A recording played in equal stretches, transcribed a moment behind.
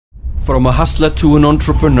From a hustler to an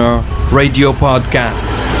entrepreneur radio podcast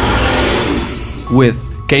with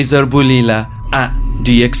Kaiser Boulila at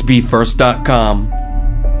dxbfirst.com.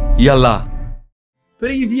 يلا.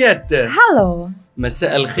 Привет. Hello.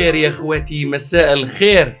 مساء الخير يا اخوتي, مساء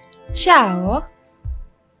الخير. Ciao.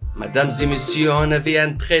 Mesdames et messieurs, on avait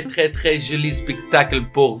un très joli spectacle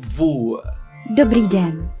pour vous. Dobry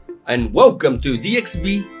den. And welcome to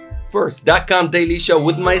dxbfirst.com daily show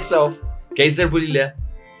with myself, Kaiser Boulila,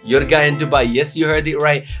 your guy in Dubai. Yes, you heard it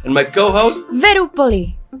right. And my co-host,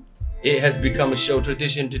 Verupoli. It has become a show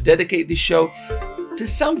tradition to dedicate the show to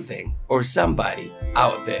something or somebody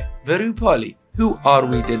out there. Verupoli, who are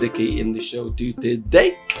we dedicating the show to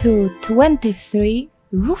today? To 23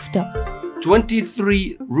 Rooftop.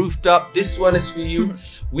 23 Rooftop. This one is for you.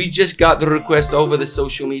 We just got the request over the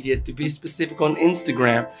social media to be specific on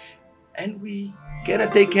Instagram, and we gonna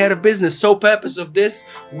take care of business. So purpose of this,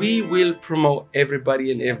 we will promote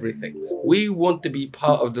everybody and everything. We want to be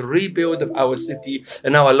part of the rebuild of our city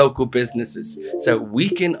and our local businesses so we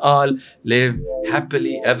can all live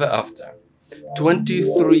happily ever after.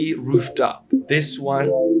 23 Rooftop. This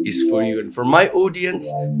one is for you and for my audience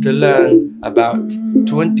to learn about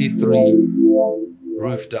 23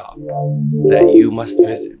 Rooftop that you must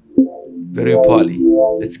visit. Very poly.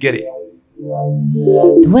 Let's get it.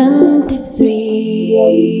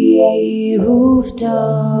 23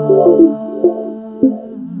 Rooftop.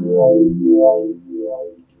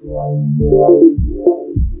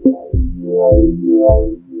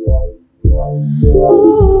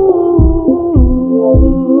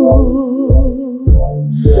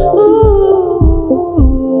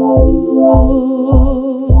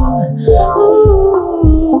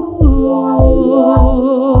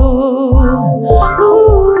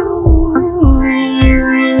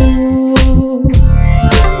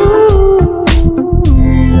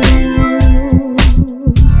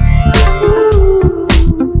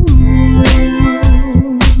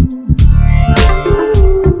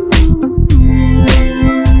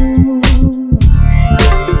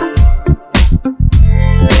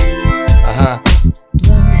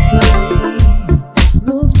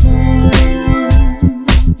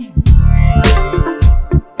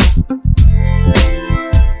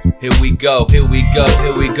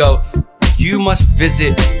 Here we go. You must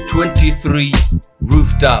visit 23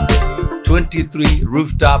 Rooftop. 23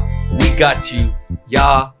 Rooftop, we got you.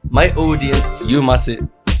 Yeah, my audience, you must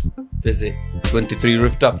visit 23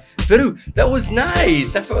 Rooftop. Feru, that was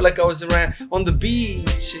nice. I felt like I was around on the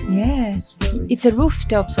beach. Yes, it's a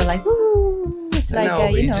rooftop, so like, ooh, it's like,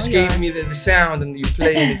 it just gave me the sound, and you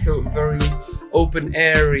played, and it felt very open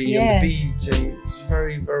airy on the beach, and it's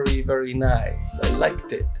very nice. I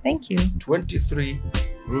liked it. Thank you. 23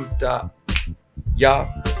 Rooftop. Yeah,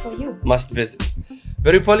 for you. Must visit.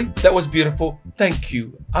 Very Polly, that was beautiful. Thank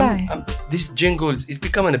you. This jingles is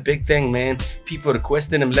becoming a big thing, man. People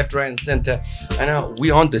requesting them left, right, and center. I know we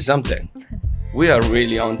onto something. We are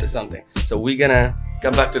really onto something. So we're gonna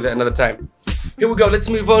come back to that another time. Here we go. Let's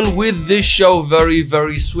move on with this show very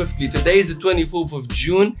swiftly. Today is the 24th of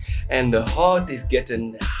June, and the heart is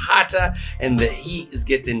getting hotter, and the heat is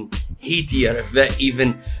getting heatier, if that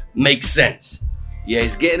even makes sense. Yeah,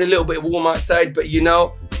 it's getting a little bit warm outside, but you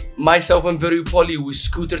know, myself and Verupoli, we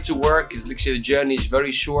scooter to work. It's literally the journey is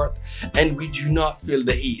very short, and we do not feel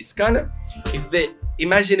the heat. It's kind of,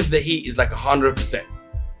 imagine if the heat is like 100%.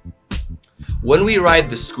 When we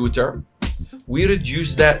ride the scooter, we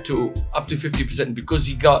reduce that to up to 50% because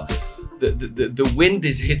you got the wind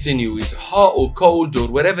is hitting you. It's hot or cold or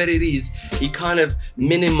whatever it is. It kind of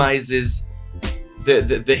minimizes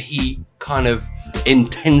the heat kind of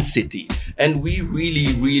intensity. And we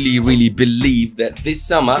really believe that this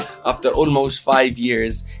summer, after almost 5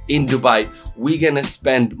 years in Dubai, we're gonna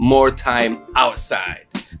spend more time outside,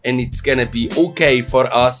 and it's gonna be okay for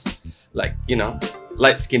us, like, you know,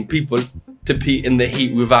 light-skinned people, to be in the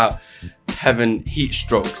heat without having heat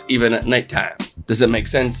strokes even at nighttime. Does it make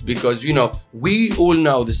sense? Because, you know, we all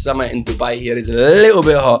know the summer in Dubai here is a little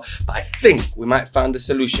bit hot, but I think we might find a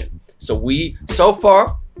solution. So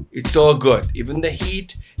far, it's all good. Even the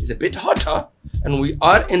heat is a bit hotter, and we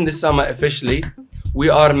are in the summer officially. We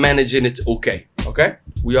are managing it okay. Okay?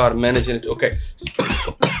 We are managing it okay. So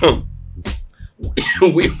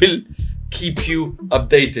we will keep you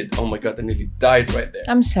updated. Oh my God, I nearly died right there.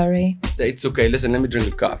 I'm sorry. It's okay. Listen, let me drink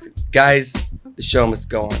the coffee. Guys, the show must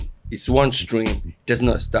go on. It's one stream. It does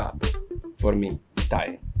not stop for me.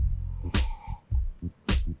 Dying.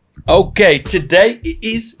 Okay, today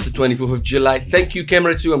is the 24th of July. Thank you,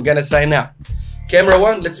 Camera 2. I'm gonna sign out. Camera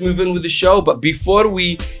 1, let's move in with the show. But before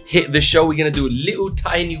we hit the show, we're gonna do a little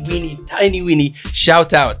tiny weeny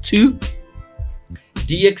shout out to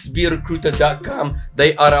DXBrecruiter.com.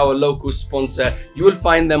 They are our local sponsor. You will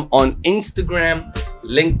find them on Instagram,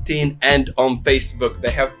 LinkedIn, and on Facebook.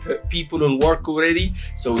 They have people on work already.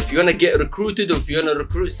 So if you want to get recruited or if you want to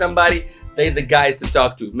recruit somebody, they're the guys to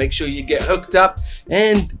talk to. Make sure you get hooked up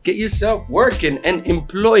and get yourself working and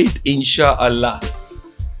employed, inshallah.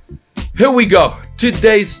 Here we go.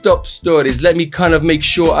 Today's top stories. Let me kind of make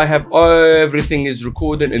sure I have everything is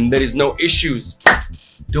recorded and there is no issues.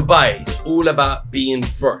 Dubai is all about being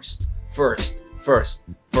first. No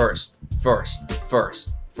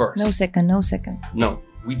second. No,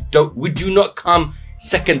 we do not come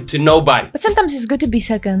second to nobody. But sometimes it's good to be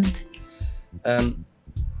second.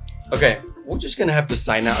 Okay, we're just gonna have to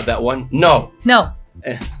sign out of that one. No.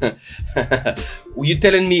 You're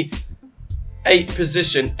telling me 8th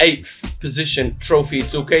position trophy,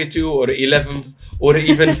 it's okay too, or 11th, or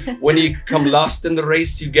even when you come last in the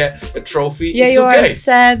race, you get a trophy. Yeah, it's you okay. are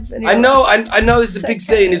sad. I know this is a big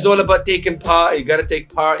saying. It's all about taking part. You gotta take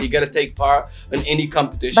part in any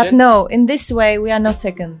competition. But no, in this way, we are not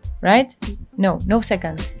second, right? No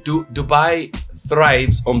second. Dubai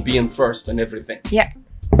thrives on being first and everything. Yeah.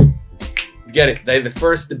 Get it? They're the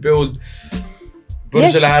first to build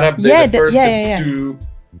Burj Al Arab. They're the first to do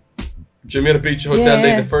Jumeirah Beach Hotel.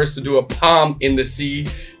 They're the first to do a palm in the sea.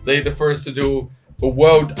 They're the first to do a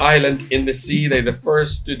world island in the sea. They're the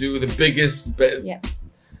first to do the biggest.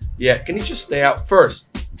 Yeah. Can you just stay out first?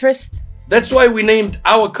 That's why we named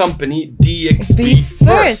our company DXB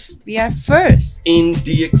First. We are first in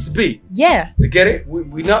DXB. Yeah. Get it?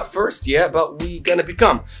 We're not first yet, but we're gonna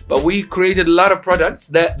become. But we created a lot of products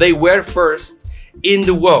that they were first in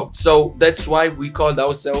the world. So that's why we called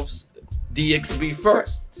ourselves DXB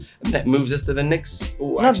First. And that moves us to the next.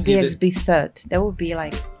 Not DXB third. That would be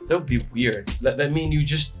like. That would be weird. That means you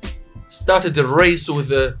just started the race with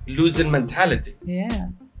a losing mentality.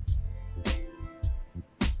 Yeah.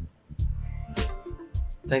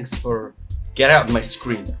 Thanks for get out of my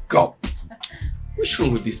screen. Go. What's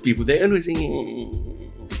wrong with these people? They always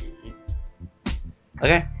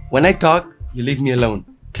okay. When I talk, you leave me alone.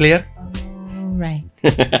 Clear? All right.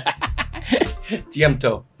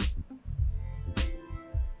 Tiemto.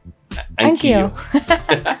 Thank you.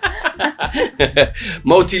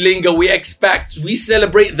 Multilingual, we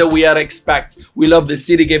celebrate that we are expats. We love the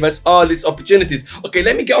city, gave us all these opportunities. Okay,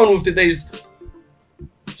 let me get on with today's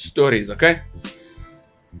stories, okay?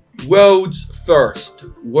 World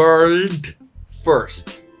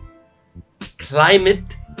first.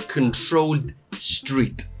 Climate controlled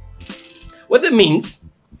street. What that means,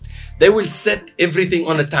 they will set everything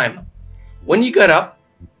on a timer. When you get up,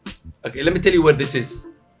 okay, let me tell you where this is.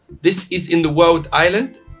 This is in the world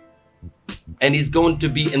island, and it's going to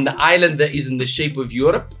be in the island that is in the shape of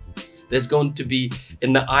Europe. There's going to be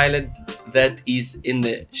in the island that is in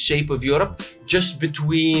the shape of Europe, just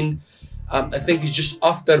between, I think it's just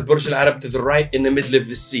after Burj Al Arab to the right in the middle of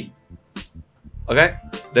the sea. Okay?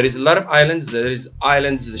 There is a lot of islands. There is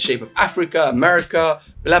islands in the shape of Africa, America,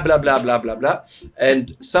 blah, blah, blah, blah, blah, blah.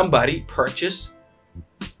 And somebody purchased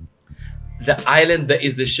the island that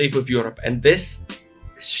is the shape of Europe. And this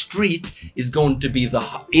street is going to be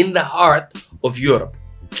in the heart of Europe.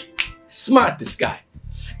 Smart, this guy.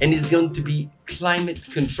 And it's going to be climate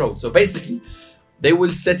controlled. So basically, they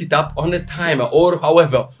will set it up on a timer or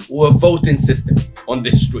however, or a voting system on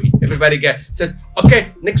this street. Everybody says,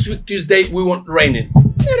 okay, next week Tuesday, we want raining.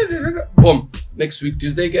 Boom. Next week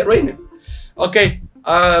Tuesday, get raining. Okay,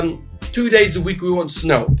 2 days a week, we want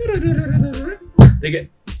snow. They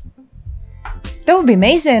get. That would be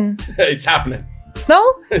amazing. It's happening. Snow?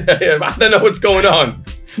 I don't know what's going on.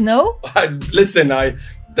 Snow? Listen,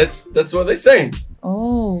 that's what they're saying.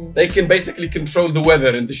 Oh. They can basically control the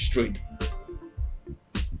weather in the street.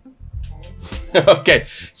 Okay,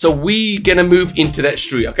 so we gonna move into that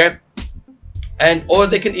street, okay? Or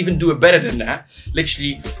they can even do it better than that.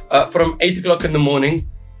 Literally, from 8 o'clock in the morning,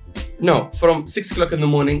 no, from 6 o'clock in the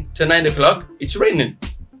morning to 9 o'clock, it's raining.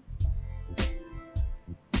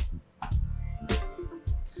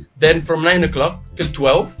 Then from 9 o'clock till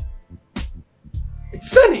 12,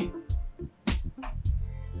 it's sunny.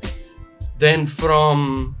 Then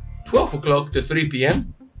from 12 o'clock to 3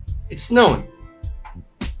 p.m., it's snowing.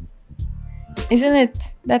 Isn't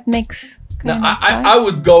it? That makes. No, I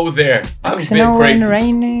would go there. I'm a bit crazy. Snowing,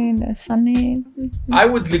 raining, sunny. I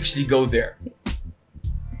would literally go there. Do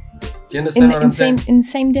you understand what I'm saying? In the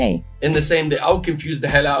same day. In the same day. I would confuse the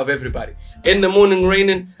hell out of everybody. In the morning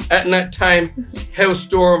raining, at night time,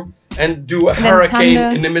 hailstorm, and do a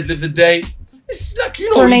hurricane in the middle of the day. It's like,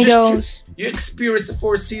 tornadoes. You experience the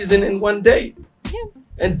 4 seasons in one day. Yeah.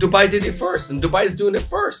 And Dubai did it first, and Dubai is doing it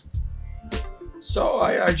first. So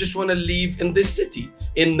I just want to live in this city,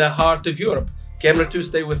 in the heart of Europe. Camera 2,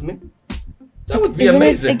 stay with me. That would be Isn't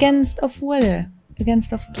amazing. it against of weather,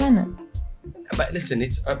 against of planet? But listen,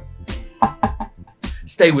 it's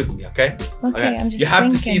stay with me, okay? Okay, I'm just You have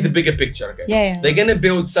to see thinking. the bigger picture, okay? Yeah, yeah. They're gonna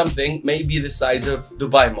build something maybe the size of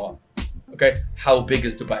Dubai Mall. Okay, how big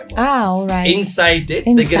is Dubai Mall? Ah, all right. Inside it,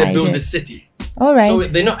 they're gonna Inside build it. the city. All right. So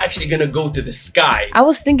they're not actually gonna go to the sky. I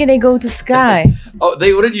was thinking they go to sky. Oh,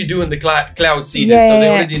 they already doing the cloud seeding, Yeah, so they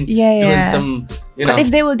yeah, already yeah, doing yeah. some, you know, But if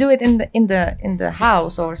they will do it in the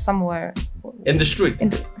house or somewhere in the street. in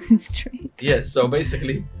the street, Yeah. So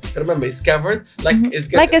basically, remember, it's covered like it's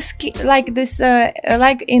like a ski, like this,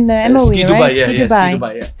 like in the MOE, Ski Dubai, right? yeah, Ski yeah, Dubai. Ski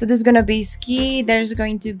Dubai, yeah. So there's gonna be ski. There's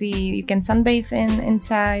going to be you can sunbathe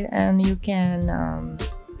inside, and you can.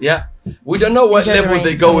 Yeah, we don't know what Enjoy the level rain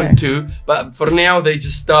they're going somewhere. to, but for now they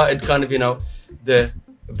just started kind of, you know, the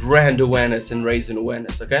brand awareness and raising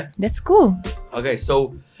awareness. Okay. That's cool. Okay,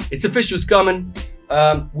 so it's official, it's coming.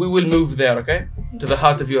 We will move there, okay, to the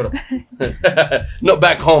heart of Europe. Not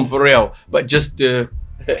back home for real, but just in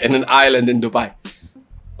an island in Dubai.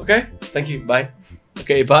 Okay, thank you. Bye.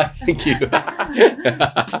 Okay, bye. Thank you.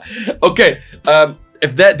 Okay,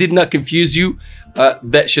 if that did not confuse you,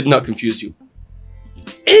 that should not confuse you.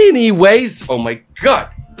 Anyways, oh my God.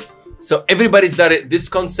 So everybody's done it. This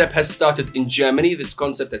concept has started in Germany. This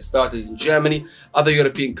concept has started in Germany. Other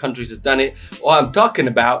European countries have done it. What I'm talking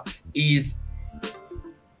about is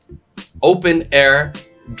open air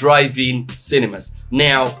drive-in cinemas.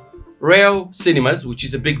 Now, Rail Cinemas, which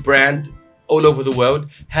is a big brand all over the world,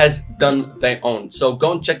 has done their own. So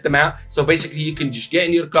go and check them out. So basically you can just get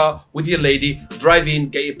in your car with your lady, drive in,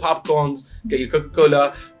 get your popcorns, get your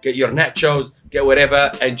Coca-Cola, get your nachos, get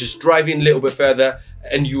whatever, and just drive in a little bit further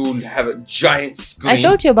and you'll have a giant screen. I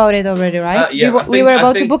told you about it already, right? yeah, we were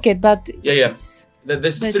about to book it, but Yeah. it's-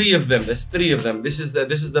 There's But- three of them. There's three of them. This is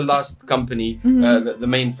the last company, the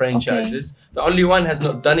main franchises. The only one has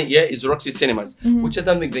not done it yet is Roxy Cinemas, which I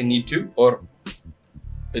don't think they need to, or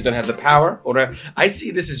they don't have the power. Or I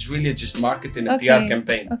see this is really just marketing and PR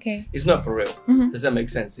campaign. Okay. It's not for real. Does that make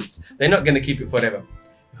sense? They're not gonna keep it forever.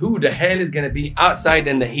 Who the hell is gonna be outside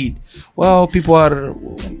in the heat? Well, people are,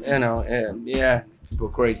 you know, yeah, people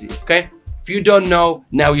are crazy. Okay. If you don't know,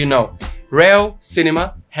 now you know. Rail Cinema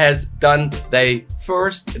has done their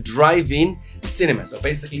first drive-in cinema. So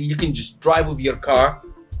basically you can just drive with your car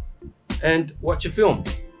and watch a film.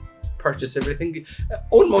 Purchase everything.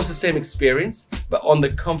 Almost the same experience, but on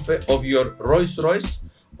the comfort of your Rolls-Royce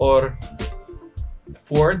or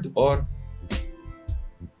Ford or,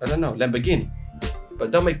 I don't know, Lamborghini. But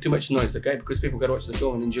don't make too much noise, okay? Because people gotta watch the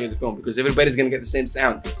film and enjoy the film. Because everybody's gonna get the same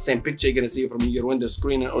sound, same picture. You're gonna see it from your window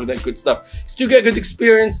screen and all that good stuff. It's to get a good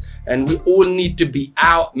experience, and we all need to be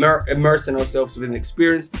out immersing ourselves with an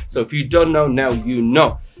experience. So if you don't know, now you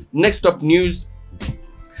know. Next up news,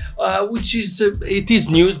 which is it is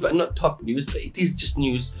news, but not top news, but it is just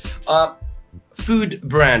news. Food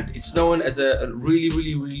brand. It's known as a really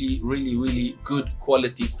good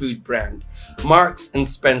quality food brand. Marks and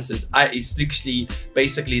Spencer's. It's literally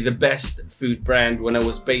basically the best food brand when I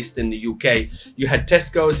was based in the UK. You had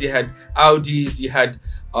Tesco's, you had Audi's, you had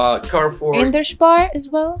Carrefour. Inderspar as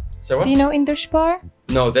well. So what? Do you know Inderspar?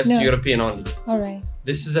 No, that's No. European only. All right.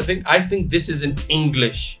 This is I think this is an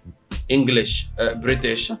English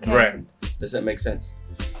British Okay. brand. Does that make sense?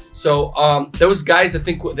 So those guys, I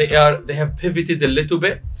think what they have pivoted a little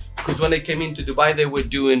bit, because when they came into Dubai, they were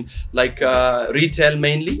doing like retail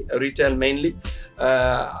mainly.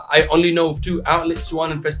 I only know of two outlets,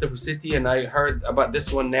 one in Festival City, and I heard about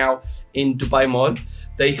this one now in Dubai Mall.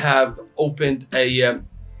 They have opened a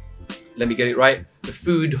let me get it right, a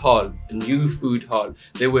food hall, a new food hall.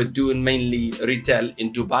 They were doing mainly retail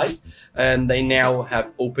in Dubai, and they now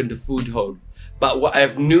have opened a food hall. But what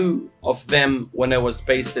I've knew of them when I was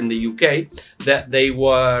based in the UK, that they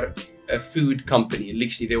were a food company.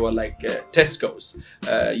 Literally, they were like Tesco's.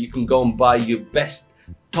 You can go and buy your best,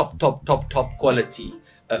 top quality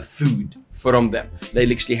food from them. They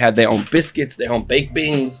literally had their own biscuits, their own baked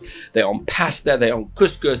beans, their own pasta, their own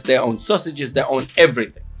couscous, their own sausages, their own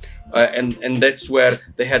everything. And that's where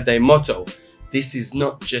they had their motto. This is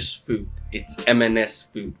not just food, it's M&S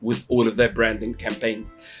food, with all of their branding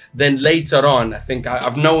campaigns. Then later on, I think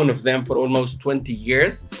I've known of them for almost 20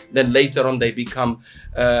 years. Then later on, they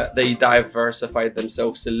they diversified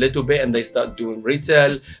themselves a little bit, and they start doing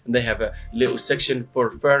retail, and they have a little section for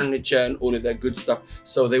furniture and all of that good stuff.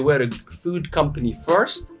 So they were a food company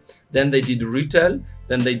first, then they did retail,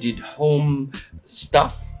 then they did home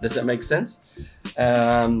stuff. Does that make sense?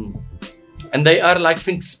 And they are like,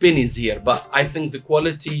 think Spinneys here, but I think the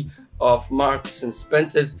quality of Marks and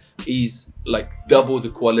Spencer's is like double the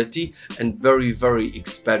quality and very, very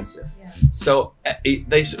expensive. Yeah. So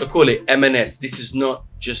they call it M&S. This is not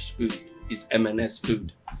just food, it's M&S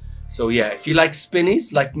food. So yeah, if you like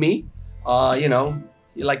spinnies like me, you know,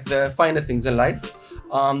 you like the finer things in life,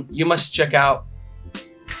 you must check out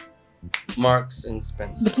Marks and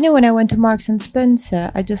Spencer. But you know, when I went to Marks and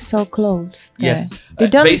Spencer, I just saw clothes there. Yes. They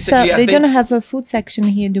don't Basically, sell, I they think- don't have a food section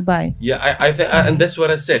here in Dubai. Yeah, I think, and that's what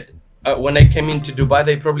I said. When I came into Dubai,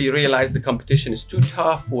 they probably realized the competition is too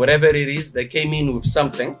tough, whatever it is. They came in with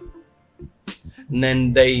something, and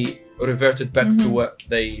then they reverted back to what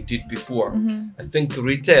they did before. I think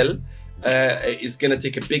retail is gonna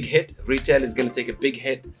take a big hit. Retail is gonna take a big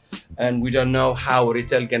hit, and we don't know how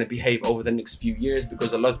retail gonna behave over the next few years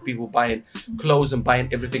because a lot of people buying clothes and buying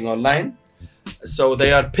everything online. So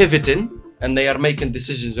they are pivoting and they are making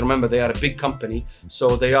decisions. Remember, they are a big company,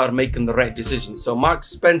 so they are making the right decisions. So Marks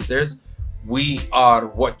Spencer's, we are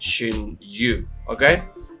watching you, okay?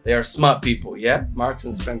 They are smart people, yeah? Marks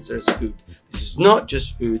and Spencer's food. This is not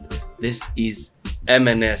just food, this is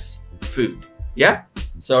M&S food, yeah?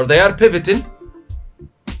 So they are pivoting.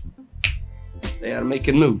 They are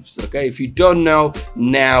making moves, okay? If you don't know,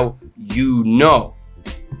 now you know.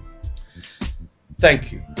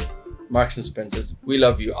 Thank you. Marks and Spencer's, we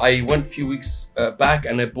love you. I went a few weeks back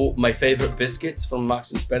and I bought my favorite biscuits from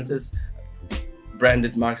Marks and Spencer's,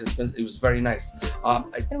 branded Marks and Spencer. It was very nice.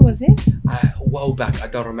 What was it? A while back, I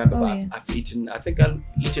don't remember, Oh, but yeah. I've eaten. I think I've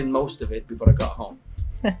eaten most of it before I got home.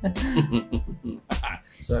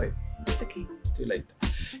 Sorry, It's okay. too late.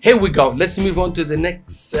 Here we go. Let's move on to the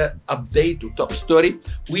next update or top story.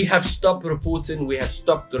 We have stopped reporting. We have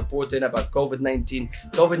stopped reporting about COVID-19.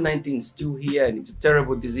 COVID-19 is still here, and it's a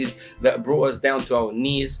terrible disease that brought us down to our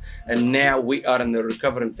knees. And now we are in the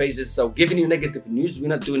recovering phases. So, giving you negative news, we're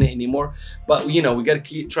not doing it anymore. But you know, we gotta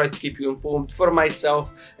try to keep you informed for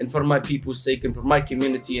myself and for my people's sake, and for my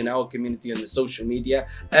community and our community on the social media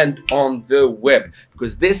and on the web.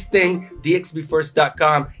 Because this thing,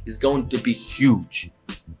 dxbfirst.com, is going to be huge.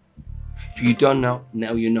 If you don't know,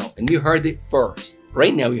 now you know. And you heard it first.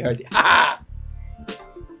 Right now you heard it. Ah!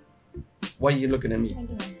 Why are you looking at me?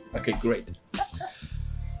 Okay, great.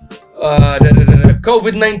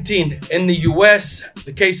 COVID-19 in the US,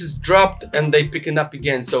 the cases dropped and they picking up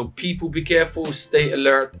again. So people be careful, stay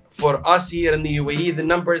alert. For us here in the UAE, the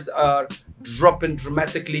numbers are dropping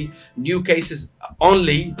dramatically. New cases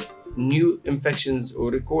only, new infections or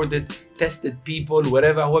recorded, tested people,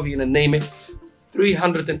 whatever, however you name it,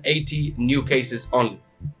 380 new cases only.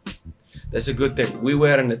 That's a good thing. We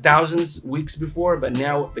were in the thousands weeks before, but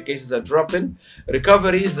now the cases are dropping.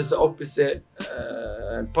 Recoveries, that's the opposite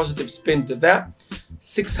positive spin to that.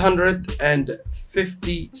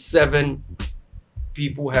 657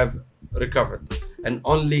 people have recovered. And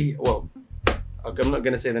only, well, okay, I'm not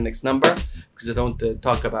going to say the next number because I don't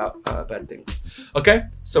talk about bad things. Okay,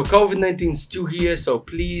 so COVID-19 is still here. So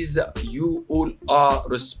please, you all are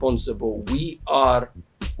responsible. We are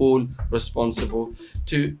all responsible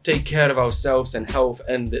to take care of ourselves and health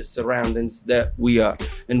and the surroundings that we are.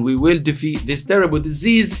 And we will defeat this terrible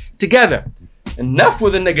disease together. Enough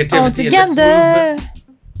with the negativity. All together.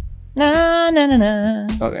 Na na na na.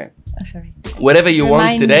 Okay. Oh, sorry. Whatever you want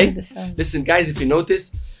Remind me today. of the song. Listen, guys, if you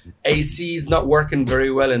notice, AC is not working very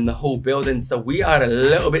well in the whole building, so we are a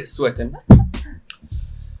little bit sweating.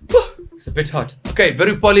 It's a bit hot. Okay,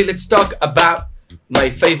 very poly. Let's talk about my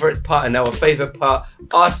favorite part and our favorite part,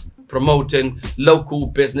 us promoting local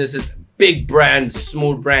businesses, big brands,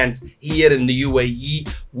 small brands here in the UAE.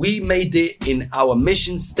 We made it in our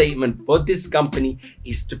mission statement for this company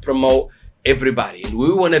is to promote everybody, and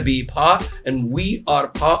we want to be part, and we are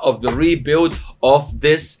part of the rebuild of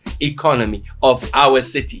this economy of our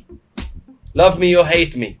city. Love me or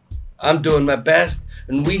hate me, I'm doing my best,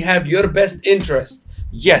 and we have your best interest.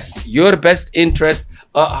 Yes, your best interest.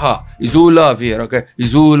 Is all love here, okay?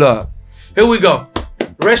 Is all love. Here we go.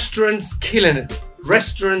 Restaurants killing it.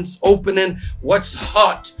 Restaurants opening. What's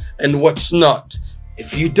hot and what's not.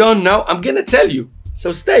 If you don't know, I'm gonna tell you.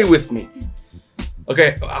 So stay with me.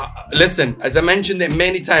 Okay, listen, as I mentioned it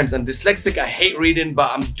many times, I'm dyslexic, I hate reading,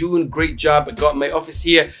 but I'm doing a great job. I got my office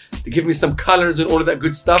here to give me some colors and all of that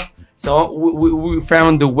good stuff. So we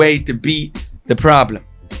found a way to beat the problem.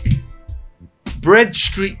 Bread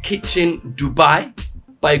Street Kitchen Dubai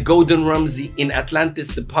by Gordon Ramsay in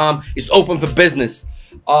Atlantis, the Palm, is open for business.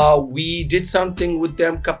 We did something with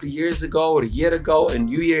them a couple of years ago or a year ago, and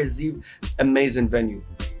New Year's Eve, amazing venue.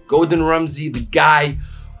 Gordon Ramsay, the guy,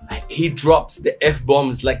 he drops the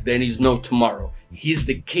F-bombs like there is no tomorrow. He's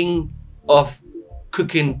the king of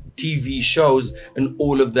cooking TV shows and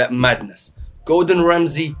all of that madness. Gordon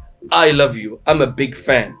Ramsay, I love you. I'm a big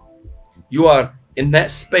fan. You are in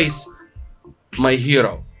that space, my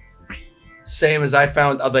hero. Same as I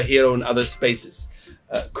found other hero in other spaces.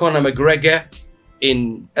 Conor McGregor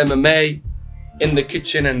in MMA, in the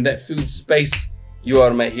kitchen and that food space, you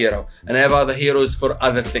are my hero. And I have other heroes for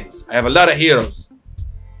other things. I have a lot of heroes.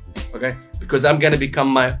 Okay? Because I'm gonna become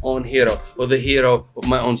my own hero or the hero of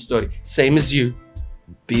my own story. Same as you.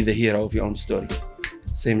 Be the hero of your own story.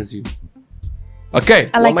 Same as you. Okay.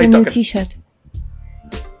 I like the new t-shirt.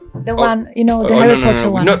 The one, the Harry Potter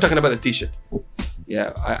one. We're not talking about the t-shirt.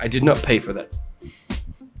 Yeah, I did not pay for that.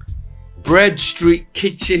 Bread Street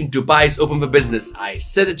Kitchen Dubai is open for business. I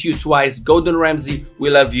said it to you twice. Gordon Ramsay, we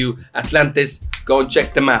love you. Atlantis, go and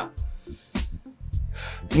check them out.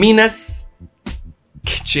 Mina's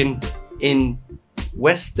Kitchen in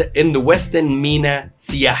the Western Mina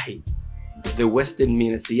Siyahi. The Western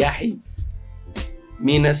Mina Siyahi.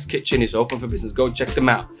 Mina's Kitchen is open for business. Go and check them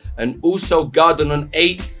out. And also Garden on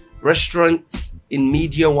 8 restaurants in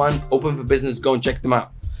Media One open for business. Go and check them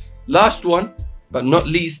out. Last one, but not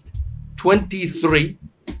least, 23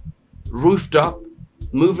 Rooftop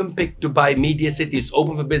Move and Pick Dubai Media City is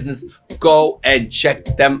open for business. Go and check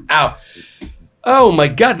them out. Oh my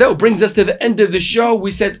God, that brings us to the end of the show.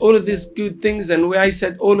 We said all of these good things and I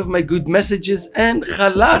said all of my good messages and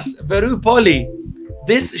khalas, Veru Poli.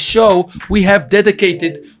 This show we have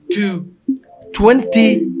dedicated to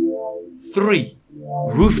 23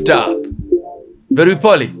 Rooftop. Veru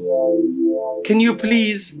Poli, can you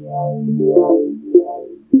please?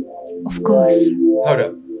 Of course. Hold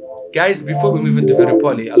up. Guys, before we move into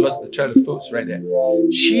Veripoli, I lost the trail of thoughts right there.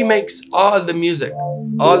 She makes all the music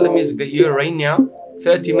that you hear right now,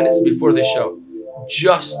 30 minutes before the show,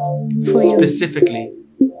 just specifically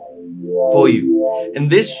for you. And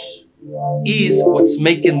this is what's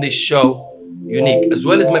making this show unique, as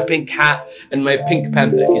well as my pink hat and my pink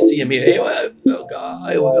panther. If you see him here, here we go.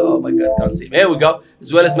 Oh my God, can't see him. Here we go.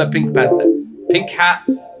 As well as my pink panther, pink hat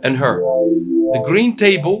and her. The green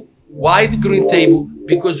table. Why the green table?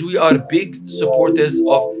 Because we are big supporters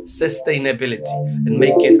of sustainability and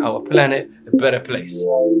making our planet a better place.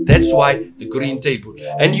 That's why the green table.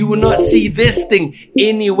 And you will not see this thing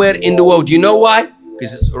anywhere in the world. You know why?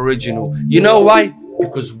 Because it's original. You know why?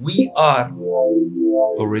 Because we are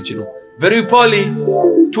original. Veripoli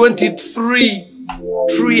 23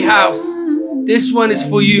 Treehouse. This one is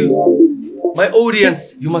for you. My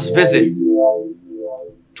audience, you must visit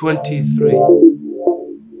 23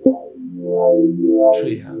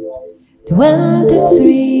 Treehouse.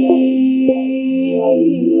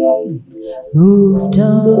 23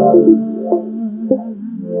 Rooftop.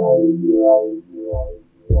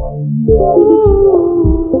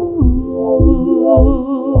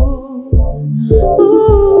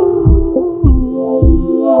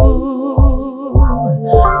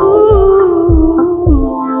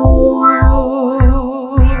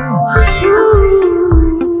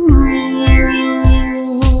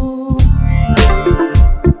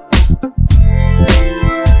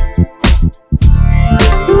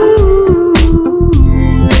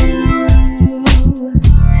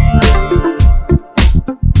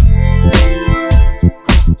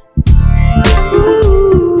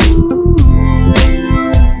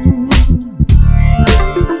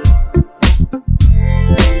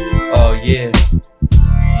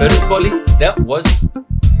 That was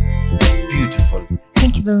beautiful.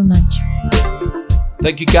 Thank you very much.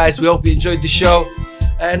 Thank you guys. We hope you enjoyed the show.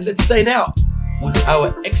 And let's sign out with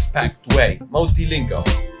our expat way, multilingual.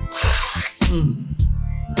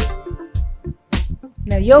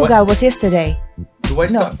 No, yoga was yesterday. Do I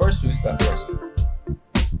start first or you start first?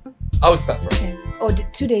 I will start first. Okay. Oh,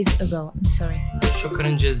 2 days ago. I'm sorry. شكرا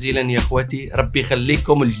جزيلا يا اخواتي. ربي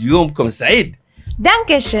يخليكم اليومكم سعيد.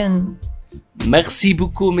 Dankeschön. Merci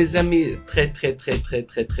beaucoup, mes amis. Très, très, très, très,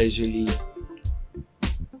 très, très joli.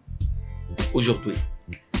 Aujourd'hui.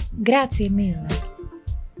 Grazie mille.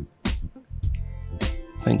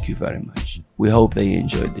 Thank you very much. We hope that you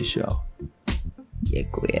enjoyed the show.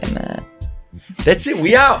 Dziękujemy. That's it.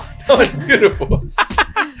 We out. That was beautiful.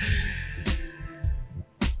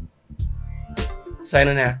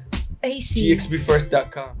 Signing out.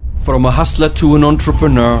 GXBFirst.com. From a hustler to an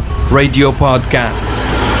entrepreneur radio podcast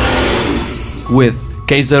with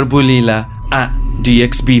Kaiser Boulila at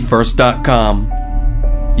DXBFirst.com.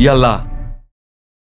 Yalla.